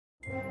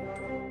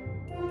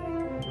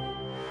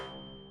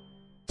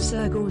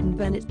Sir Gordon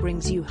Bennett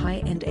brings you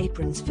high-end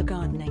aprons for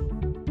gardening.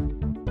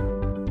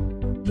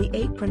 The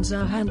aprons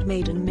are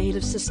handmade and made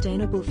of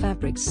sustainable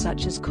fabrics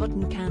such as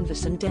cotton,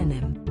 canvas and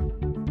denim.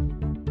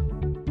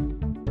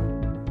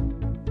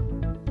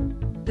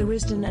 The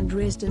Risdon and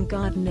Risdon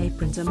garden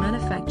aprons are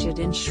manufactured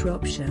in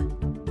Shropshire.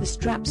 The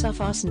straps are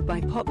fastened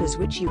by poppers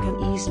which you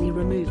can easily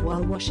remove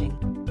while washing.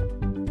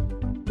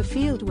 The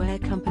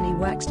Fieldwear Company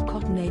waxed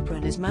cotton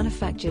apron is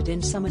manufactured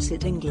in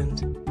Somerset,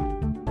 England.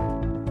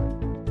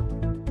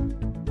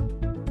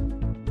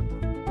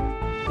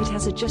 It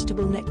has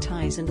adjustable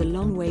neckties and a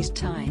long waist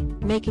tie,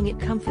 making it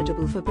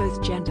comfortable for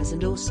both genders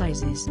and all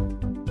sizes.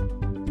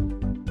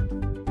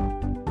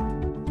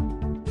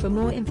 For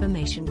more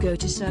information, go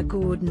to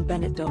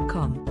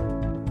sirgordonbennett.com.